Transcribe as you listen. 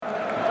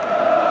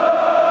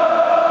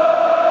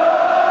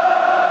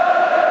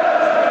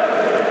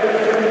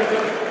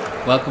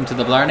Welcome to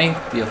the Blarney,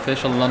 the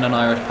official London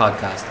Irish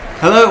podcast.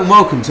 Hello and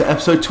welcome to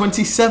episode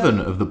 27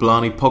 of the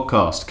Blarney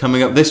podcast.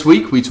 Coming up this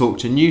week, we talk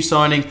to new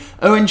signing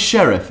Owen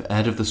Sheriff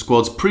ahead of the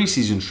squad's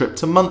pre-season trip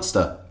to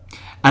Munster.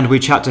 And we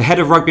chat to Head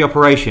of Rugby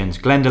Operations,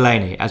 Glenn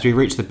Delaney, as we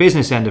reach the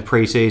business end of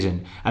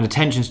pre-season and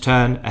attentions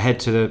turn ahead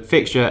to the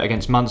fixture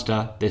against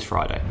Munster this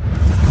Friday.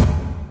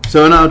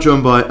 So we're now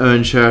joined by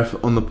Owen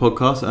Sheriff on the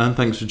podcast, and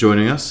thanks for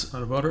joining us.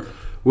 Not about it.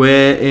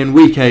 We're in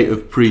week 8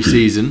 of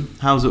pre-season.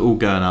 How's it all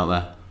going out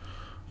there?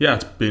 Yeah,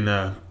 it's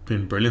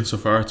been brilliant so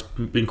far. It's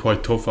been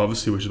quite tough,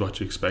 obviously, which is what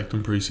you expect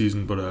in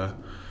pre-season, but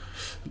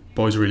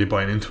boys are really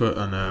buying into it,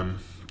 and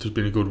there's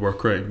been a good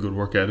work rate and good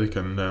work ethic,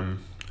 and we're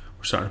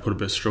starting to put a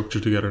bit of structure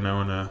together now,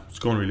 and it's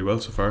going really well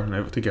so far, and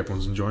I think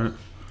everyone's enjoying it.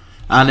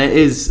 And it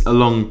is a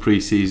long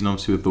pre-season,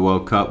 obviously, with the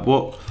World Cup.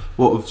 What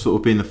have sort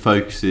of been the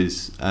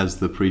focuses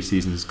as the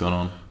pre-season has gone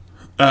on?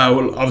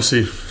 Well,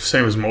 obviously,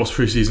 same as most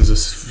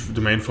pre-seasons,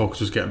 the main focus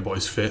was getting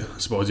boys fit. I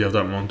suppose you have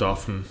that month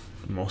off, and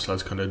most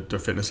lads kind of their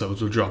fitness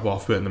levels will drop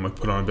off a bit, and they might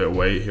put on a bit of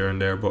weight here and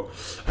there. But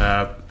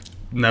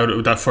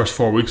now that first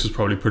 4 weeks was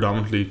probably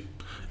predominantly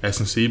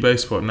S&C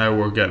based, but now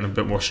we're getting a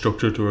bit more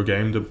structure to our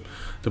game.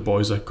 The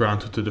boys like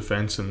Grant with the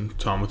defence and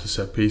Tom with the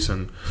set piece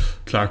and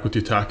Clark with the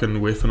attack and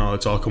whiff and all,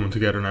 it's all coming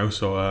together now,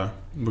 so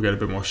we're getting a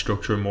bit more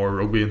structure and more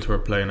rugby into our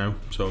play now,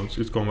 so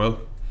it's going well.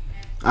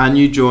 And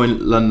you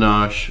joined London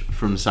Irish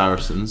from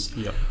Saracens.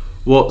 Yeah.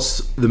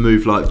 What's the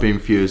move like being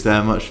for you? Is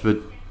there much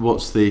of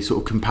what's the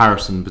sort of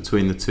comparison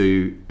between the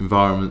two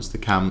environments, the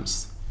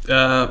camps?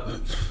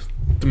 The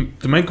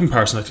main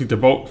comparison, I think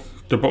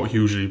they're both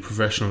hugely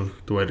professional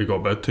the way they go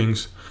about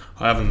things.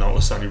 I haven't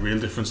noticed any real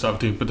difference, I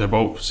think, but they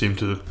both seem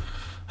to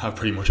have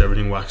pretty much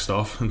everything waxed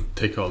off and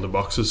tick all the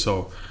boxes.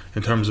 So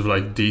in terms of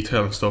like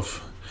detail and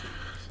stuff,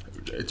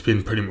 it's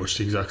been pretty much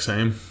the exact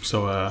same.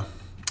 So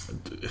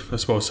I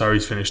suppose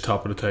Sarries finished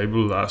top of the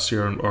table last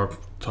year or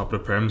top of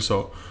the Prem,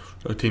 so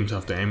our teams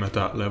have to aim at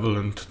that level,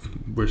 and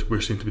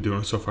we seem to be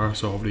doing it so far,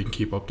 so hopefully you can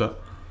keep up that.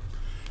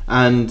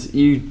 And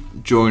you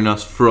join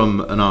us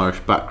from an Irish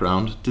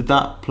background. Did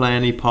that play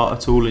any part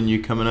at all in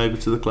you coming over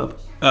to the club?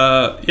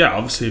 Yeah,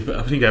 obviously, but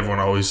I think everyone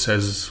always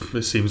says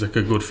it seems like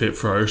a good fit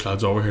for Irish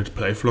lads over here to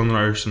play for London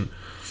Irish, and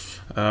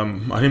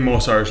I think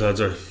most Irish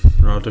lads are,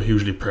 they're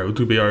hugely proud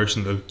to be Irish,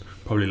 and they'll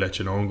probably let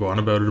you know and go on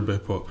about it a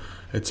bit, but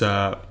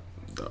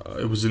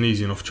it was an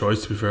easy enough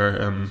choice, to be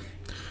fair.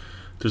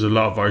 There's a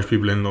lot of Irish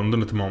people in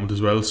London at the moment as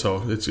well,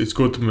 so it's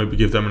good to maybe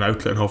give them an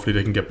outlet, and hopefully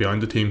they can get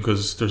behind the team,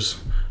 because there's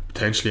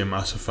potentially a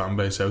massive fan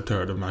base out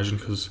there, I'd imagine,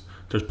 because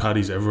there's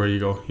paddies everywhere you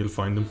go. You'll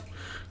find them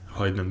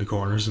hiding in the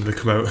corners, and they'll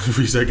come out. If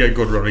we get a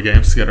good run of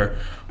games together,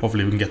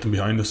 hopefully we can get them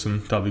behind us,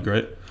 and that'll be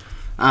great.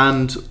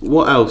 And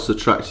what else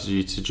attracted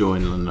you to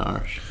join London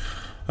Irish?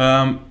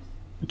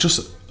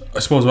 I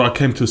suppose I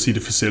came to see the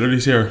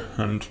facilities here,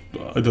 and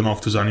I don't know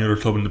if there's any other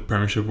club in the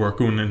Premiership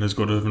working in as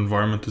good of an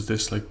environment as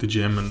this, like the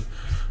gym and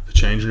the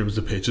changing rooms,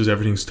 the pitches,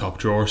 everything's top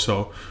drawer.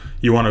 So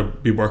you want to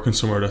be working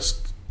somewhere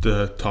that's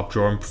the top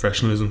drawer in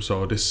professionalism.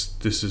 So this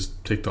has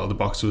ticked all the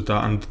boxes with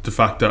that, and the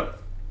fact that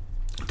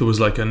there was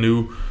like a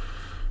new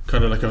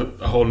kind of like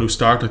a whole new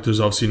start. Like there's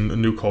obviously a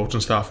new coach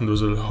and staff, and there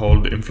was a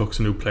whole influx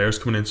of new players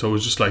coming in. So it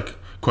was just like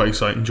quite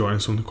exciting joining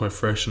something quite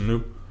fresh and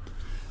new.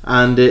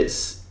 And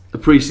it's a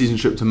pre-season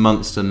trip to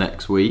Munster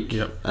next week.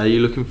 Yep. Are you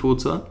looking forward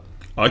to that?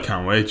 I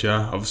can't wait,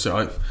 yeah.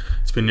 Obviously,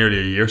 it's been nearly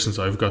a year since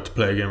I've got to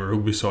play a game of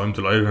rugby, so I'm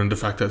delighted, and the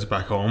fact that it's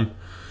back home.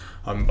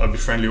 I'll be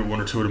friendly with one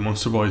or two of the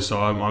Munster boys, so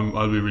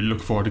I'll be really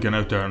looking forward to getting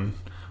out there, and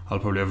I'll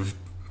probably have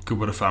a good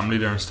bit of family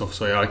there and stuff,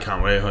 so yeah, I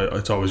can't wait.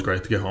 It's always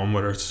great to get home,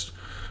 whether it's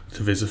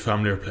to visit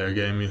family or play a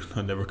game.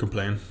 I'd never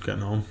complain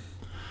getting home.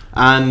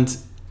 And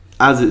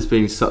as it's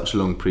been such a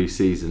long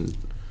pre-season,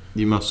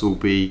 you must all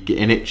be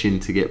getting itching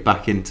to get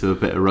back into a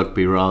bit of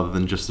rugby rather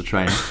than just the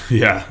training.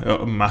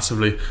 Yeah,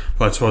 massively.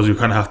 But I suppose you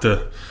kind of have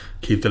to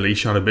keep the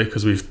leash on a bit,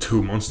 because we've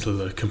 2 months till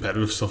the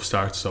competitive stuff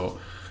starts, so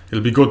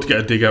it'll be good to get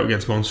a dig out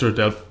against Munster.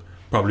 They'll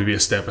probably be a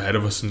step ahead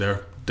of us, and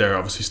they're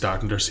obviously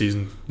starting their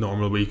season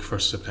normal week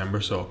 1st September,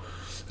 so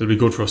it'll be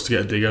good for us to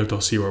get a dig out,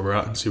 to see where we're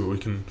at and see what we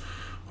can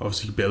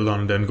obviously build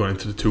on, and then going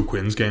into the 2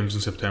 Quins games in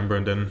September,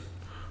 and then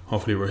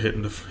hopefully we're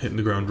hitting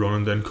the ground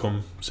running then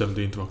come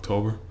 17th of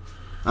October.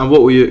 And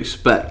what will you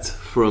expect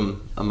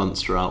from a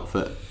Munster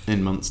outfit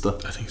in Munster?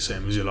 I think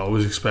same as you'll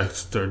always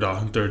expect. They're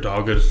dogged,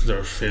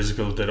 they're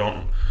physical, they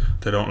don't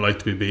like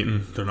to be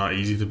beaten, they're not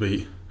easy to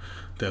beat.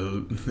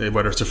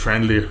 Whether it's a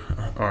friendly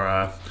or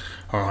a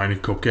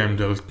Heineken Cup game,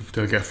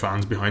 they'll get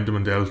fans behind them,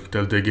 and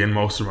they'll dig in.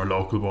 Most of them are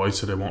local boys,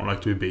 so they won't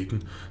like to be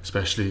beaten.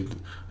 Especially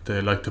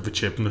they like to have a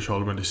chip on the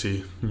shoulder when they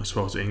see, I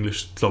suppose,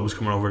 English clubs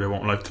coming over. They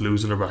won't like to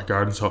lose in their back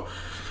garden. So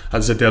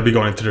as I said, they'll be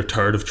going into their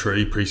 3rd of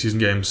 3 pre-season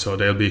games, so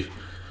they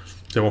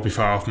won't be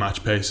far off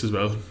match pace as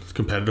well,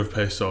 competitive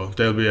pace. So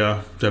they'll be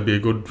a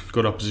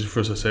good opposition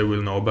for us. I say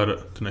we'll know about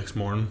it the next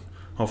morning.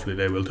 Hopefully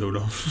they will too,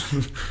 though.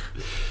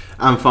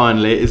 And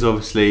finally, it is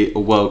obviously a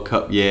World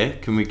Cup year.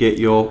 Can we get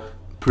your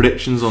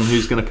predictions on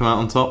who's going to come out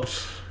on top?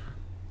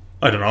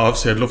 I don't know.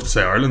 Obviously, I'd love to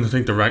say Ireland. I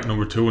think they're ranked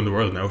number 2 in the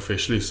world now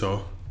officially.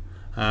 So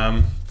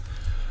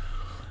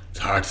it's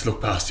hard to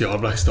look past the All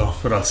Black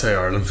stuff, but I'll say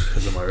Ireland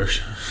because I'm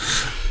Irish.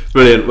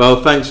 Brilliant.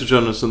 Well, thanks for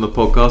joining us on the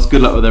podcast.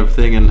 Good luck with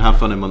everything and have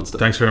fun in Munster.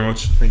 Thanks very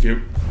much. Thank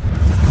you.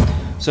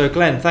 So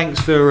Glenn, thanks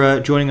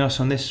for joining us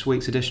on this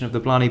week's edition of the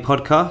Blarney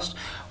podcast.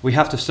 We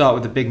have to start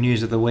with the big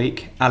news of the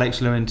week. Alex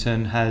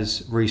Lewington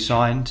has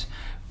re-signed.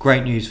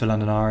 Great news for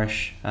London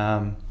Irish.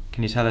 Can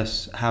you tell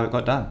us how it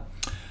got done?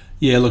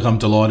 Yeah, look, I'm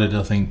delighted.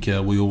 I think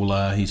we all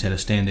are. He's had a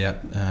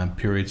standout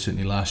period,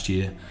 certainly last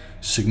year.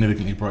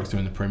 Significantly broke through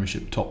in the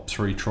Premiership, top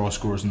 3 try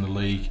scorers in the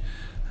league.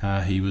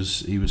 He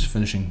was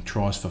finishing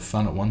tries for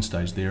fun at one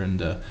stage there,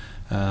 and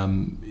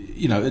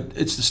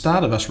it's the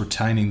start of us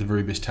retaining the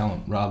very best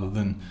talent rather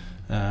than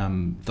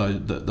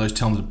those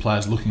talented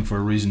players looking for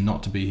a reason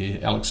not to be here.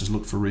 Alex has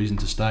looked for a reason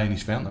to stay, and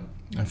he's found them,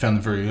 and found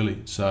them very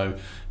early. So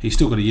he's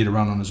still got a year to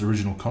run on his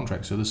original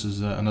contract, so this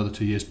is another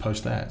 2 years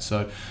post that.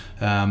 So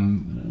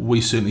we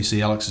certainly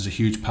see Alex as a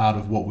huge part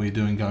of what we're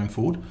doing going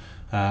forward.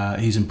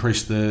 He's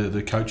impressed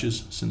the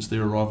coaches since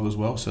their arrival as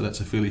well, so that's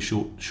a fairly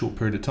short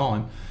period of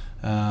time.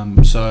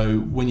 So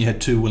when you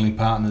had 2 willing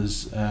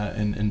partners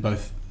in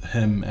both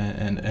him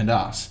and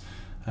us,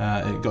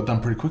 it got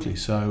done pretty quickly.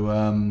 So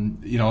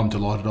I'm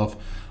delighted.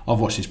 I've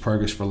watched his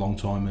progress for a long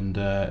time,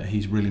 and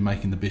he's really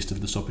making the best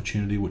of this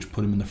opportunity, which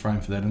put him in the frame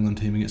for that England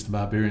team against the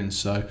Barbarians.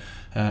 So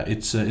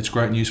it's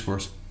great news for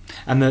us.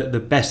 And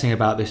the best thing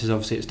about this is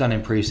obviously it's done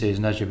in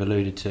pre-season, as you've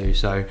alluded to.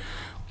 So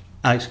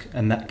Alex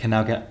can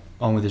now get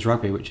on with his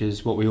rugby, which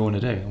is what we all want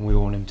to do and we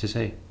all want him to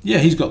see. Yeah,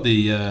 he's got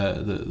the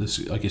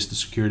I guess the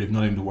security of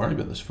not having to worry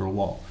about this for a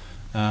while.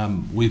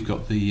 We've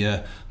got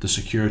the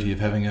security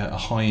of having a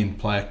high-end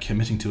player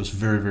committing to us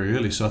very, very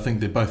early. So I think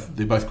they're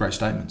both great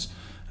statements.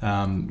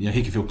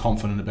 He can feel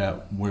confident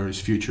about where his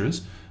future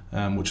is,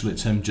 which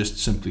lets him just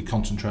simply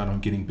concentrate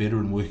on getting better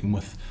and working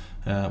with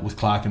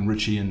Clark and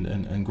Richie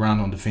and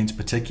Grant on defence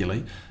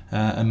particularly,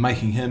 and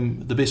making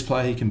him the best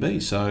player he can be.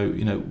 So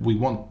we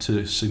want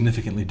to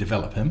significantly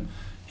develop him.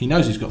 He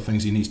knows he's got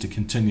things he needs to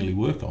continually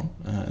work on,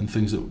 and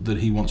things that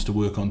he wants to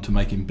work on to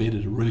make him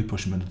better, to really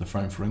push him into the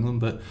frame for England.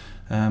 But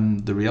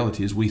the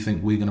reality is we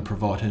think we're going to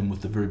provide him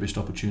with the very best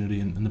opportunity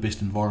and the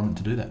best environment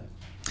to do that.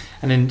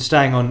 And then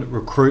staying on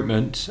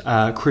recruitment,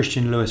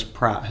 Christian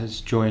Lewis-Pratt has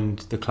joined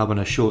the club on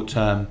a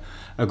short-term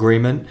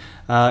agreement.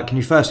 Can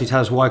you firstly tell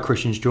us why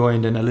Christian's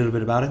joined and a little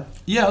bit about him?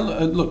 Yeah,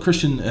 look,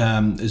 Christian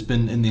has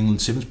been in the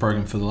England Sevens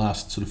program for the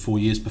last sort of 4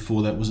 years.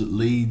 Before that was at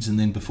Leeds, and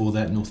then before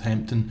that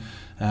Northampton.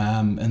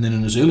 And then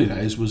in his early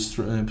days was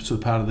sort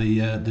of part of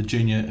the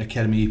junior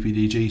academy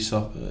EPDG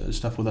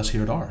stuff with us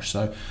here at Irish.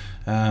 So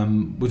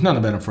we've known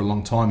about him for a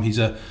long time. He's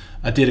a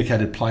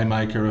dedicated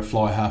playmaker, a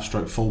fly half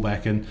stroke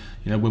fullback, and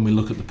when we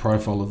look at the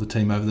profile of the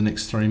team over the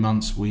next 3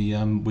 months, we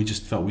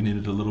just felt we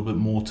needed a little bit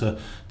more to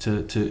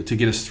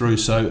get us through.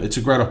 So it's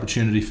a great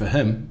opportunity for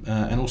him,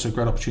 and also a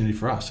great opportunity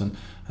for us. And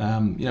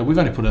we've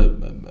only put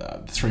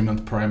a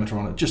 3-month parameter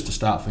on it just to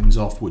start things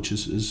off, which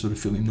is sort of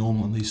fairly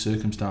normal in these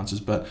circumstances.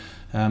 But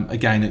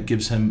again, it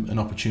gives him an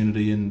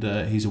opportunity, and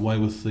he's away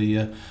with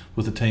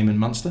the team in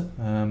Munster,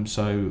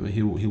 so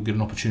he'll get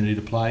an opportunity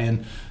to play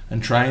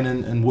and train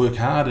and work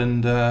hard.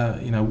 And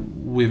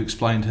we've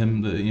explained to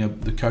him,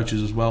 the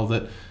coaches as well,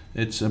 that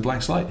it's a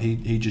blank slate.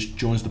 He just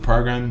joins the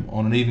program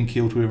on an even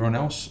keel to everyone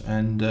else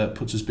and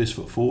puts his best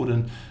foot forward,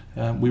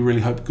 and we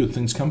really hope good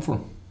things come for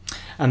him.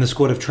 And the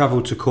squad have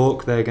travelled to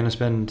Cork. They're going to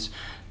spend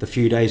the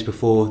few days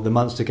before the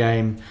Munster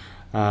game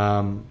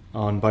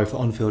on both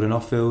on-field and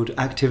off-field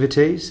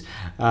activities.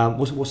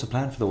 What's the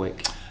plan for the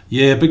week?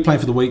 Yeah, big plan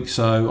for the week.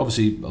 So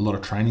obviously a lot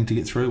of training to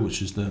get through,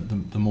 which is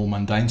the more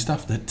mundane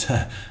stuff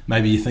that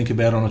maybe you think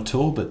about on a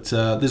tour. But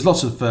there's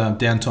lots of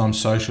downtime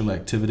social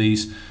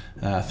activities,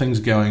 things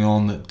going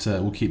on that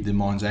will keep their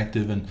minds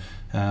active,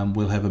 and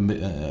we'll have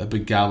a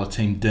big gala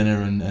team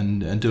dinner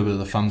and do a bit of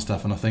the fun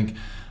stuff. And I think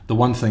the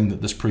one thing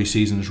that this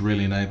pre-season is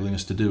really enabling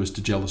us to do is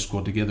to gel the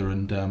squad together,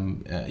 and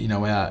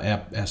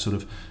our sort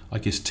of, I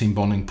guess, team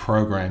bonding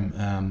program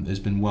has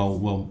been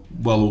well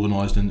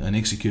organised and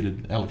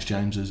executed. Alex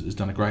James has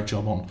done a great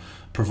job on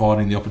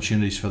providing the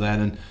opportunities for that,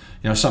 and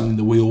something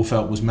that we all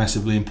felt was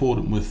massively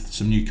important with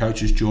some new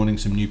coaches joining,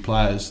 some new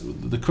players.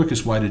 The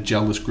quickest way to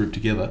gel this group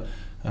together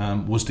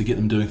was to get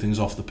them doing things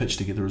off the pitch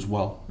together as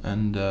well.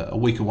 And a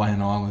week away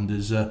in Ireland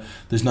is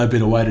there's no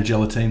better way to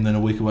gel a team than a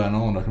week away in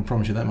Ireland. I can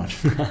promise you that much.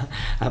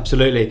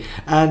 Absolutely.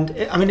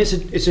 And I mean, it's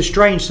a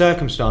strange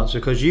circumstance,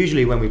 because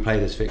usually when we play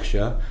this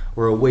fixture,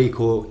 we're a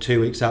week or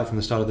 2 weeks out from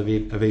the start of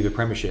the Aviva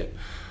Premiership.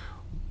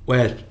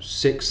 We're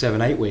 6,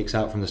 7, 8 weeks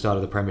out from the start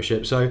of the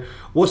Premiership. So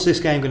what's this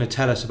game going to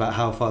tell us about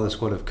how far the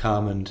squad have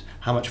come and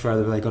how much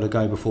further have they got to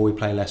go before we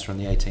play Leicester on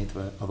the 18th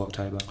of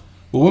October?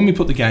 Well, when we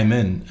put the game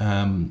in,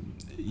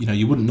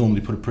 you wouldn't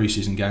normally put a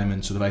pre-season game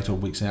in sort of 8 or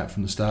 8 weeks out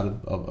from the start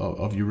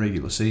of your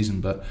regular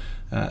season, but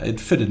it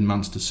fitted in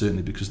Munster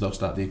certainly because they'll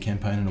start their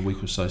campaign in a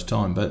week or so's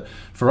time. But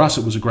for us,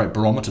 it was a great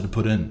barometer to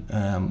put in.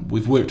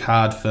 We've worked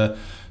hard for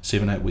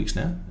 7, 8 weeks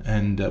now,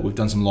 and we've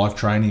done some live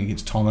training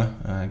against Tonga,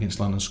 against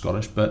London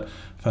Scottish. But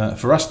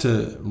for us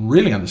to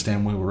really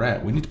understand where we're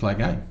at, we need to play a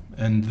game,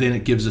 and then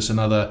it gives us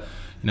another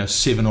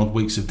 7 odd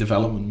weeks of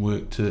development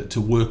work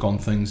to work on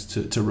things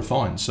to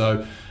refine.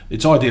 So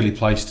it's ideally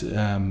placed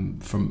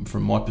from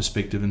my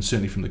perspective, and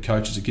certainly from the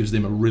coaches. It gives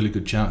them a really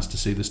good chance to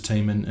see this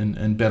team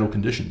in battle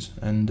conditions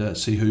and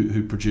see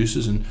who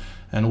produces, and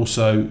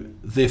also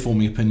they're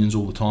forming opinions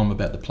all the time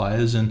about the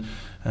players, and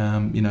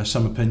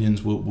some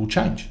opinions will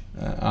change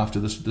after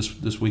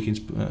this weekend's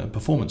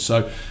performance.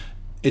 So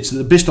it's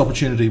the best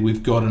opportunity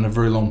we've got in a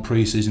very long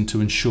pre-season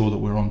to ensure that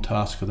we're on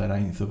task for that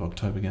 18th of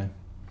October game.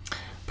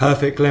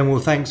 Perfect, Glenn. Well,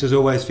 thanks as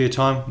always for your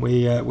time.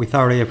 We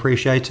thoroughly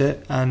appreciate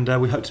it, and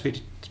we hope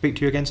to speak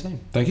to you again soon.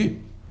 Thank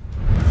you.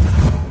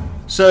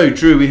 So,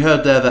 Drew, we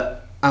heard there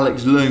that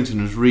Alex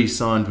Lewington was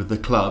re-signed with the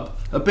club.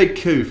 A big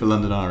coup for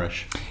London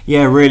Irish.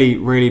 Yeah, really,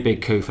 really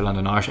big coup for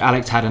London Irish.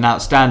 Alex had an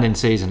outstanding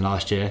season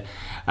last year,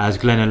 as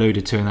Glenn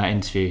alluded to in that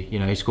interview.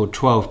 He scored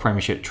 12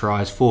 Premiership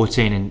tries,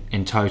 14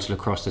 in total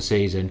across the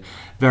season.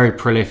 Very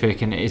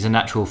prolific and is a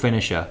natural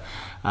finisher.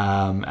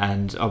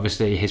 And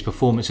obviously his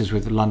performances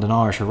with London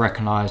Irish are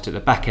recognised at the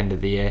back end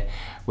of the year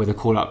with a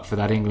call up for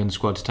that England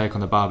squad to take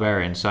on the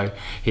Barbarians. So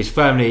he's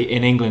firmly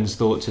in England's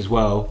thoughts as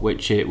well,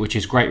 which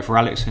is great for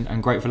Alex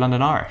and great for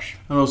London Irish.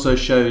 And also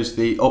shows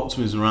the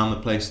optimism around the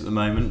place at the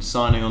moment.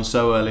 Signing on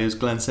so early, as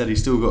Glenn said,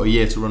 he's still got a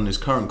year to run his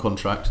current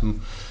contract,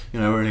 and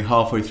we're only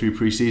halfway through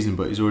pre-season,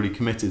 but he's already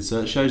committed.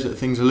 So it shows that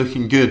things are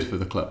looking good for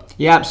the club.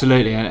 Yeah,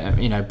 absolutely.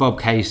 And Bob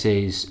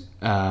Casey's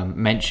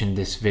mentioned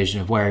this vision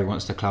of where he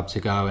wants the club to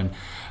go, and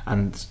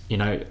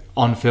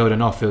on-field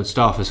and off-field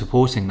staff are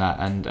supporting that,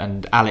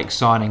 and Alex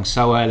signing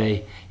so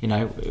early,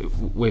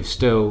 we're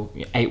still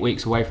 8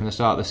 weeks away from the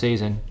start of the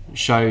season,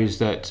 shows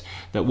that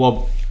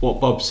what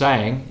Bob's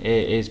saying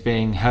is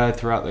being heard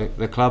throughout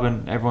the club,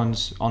 and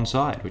everyone's on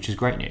side, which is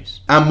great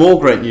news. And more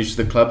great news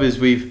for the club is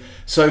we've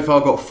so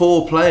far got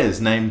 4 players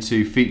named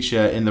to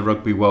feature in the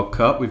Rugby World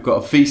Cup. We've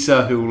got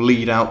Afisa, who will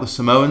lead out the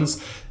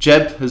Samoans.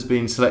 Jeb has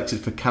been selected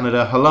for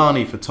Canada,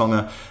 Halani for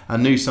Tonga,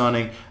 and new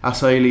signing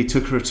Asaili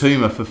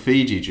Tukuratuma for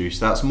Fiji, Juice.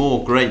 That's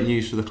more great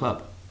news for the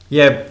club.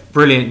 Yeah,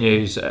 brilliant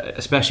news,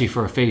 especially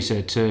for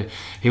Afisa.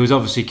 He was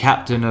obviously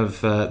captain of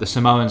the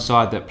Samoan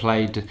side that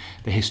played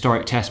the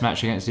historic Test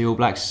match against the All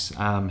Blacks.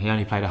 He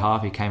only played a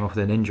half. He came off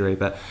with an injury,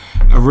 but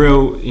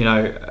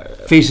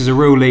Afisa's a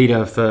real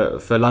leader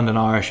for London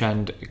Irish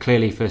and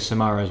clearly for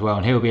Samoa as well.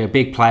 And he'll be a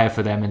big player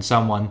for them and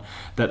someone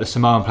that the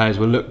Samoan players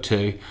will look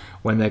to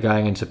when they're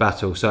going into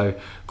battle. So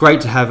great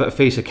to have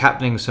Afisa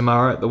captaining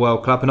Samoa at the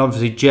World Cup, and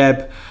obviously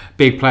Jeb,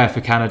 big player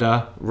for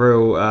Canada,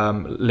 real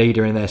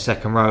leader in their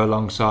second row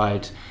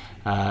alongside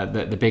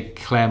the big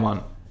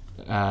Claremont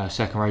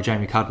second row,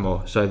 Jamie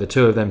Cudmore. So the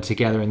two of them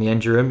together in the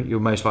engine room,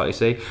 you'll most likely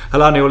see.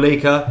 Halani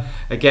Olika,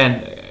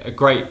 again, a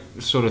great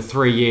sort of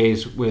 3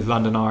 years with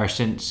London Irish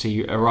since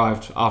he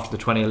arrived after the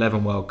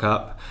 2011 World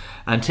Cup.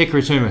 And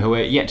Tukuratuma, who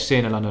we're yet to see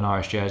in a London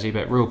Irish jersey,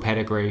 but real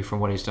pedigree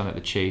from what he's done at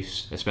the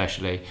Chiefs,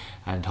 especially,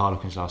 and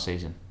Harlequins last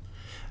season.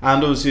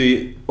 And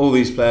obviously all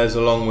these players,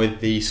 along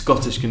with the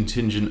Scottish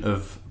contingent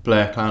of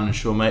Blair Clown and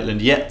Shaw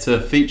Maitland, yet to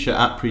feature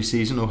at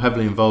pre-season or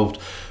heavily involved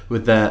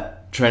with their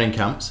training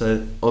camp.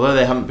 So although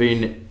they haven't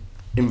been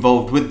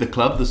involved with the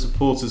club, the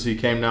supporters who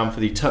came down for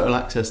the Total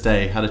Access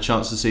Day had a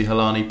chance to see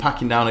Halani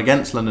packing down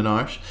against London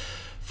Irish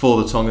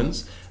for the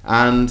Tongans.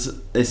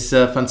 And it's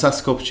a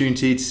fantastic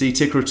opportunity to see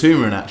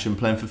Tukuratuma in action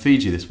playing for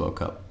Fiji this World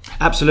Cup.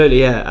 Absolutely,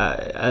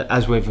 yeah.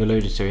 As we've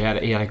alluded to,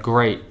 he had a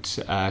great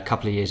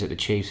couple of years at the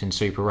Chiefs in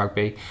Super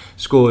Rugby.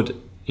 Scored,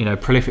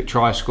 prolific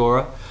try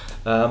scorer.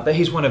 But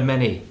he's one of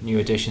many new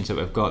additions that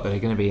we've got that are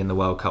going to be in the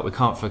World Cup. We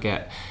can't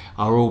forget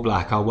our All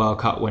Black, our World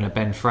Cup winner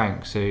Ben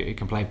Franks, who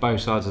can play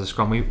both sides of the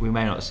scrum. We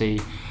may not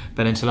see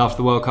Ben until after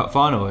the World Cup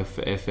final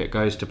if it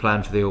goes to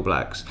plan for the All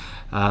Blacks.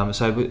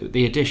 So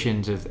the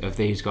additions of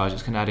these guys,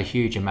 it's going to add a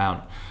huge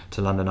amount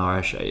to London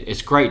Irish.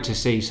 It's great to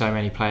see so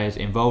many players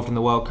involved in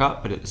the World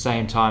Cup, but at the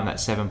same time,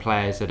 that's 7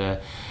 players that are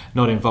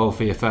not involved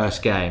for your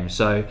first game.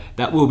 So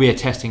that will be a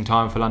testing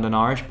time for London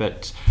Irish,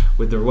 but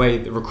with the way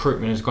the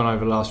recruitment has gone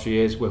over the last few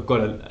years, we've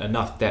got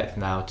enough depth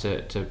now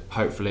to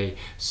hopefully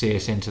see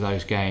us into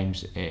those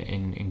games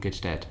in good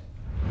stead.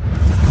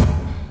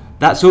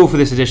 That's all for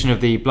this edition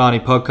of the Blarney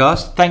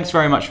podcast. Thanks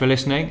very much for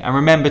listening, and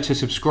remember to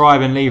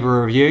subscribe and leave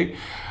a review.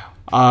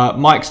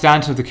 Mike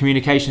Stanton of the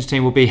communications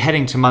team will be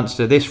heading to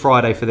Munster this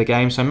Friday for the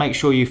game, so make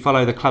sure you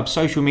follow the club's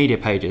social media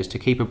pages to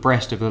keep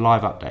abreast of the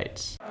live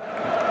updates.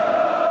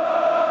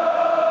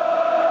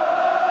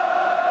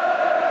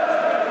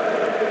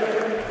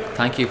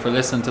 Thank you for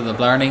listening to the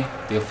Blarney,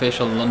 the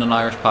official London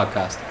Irish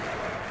podcast.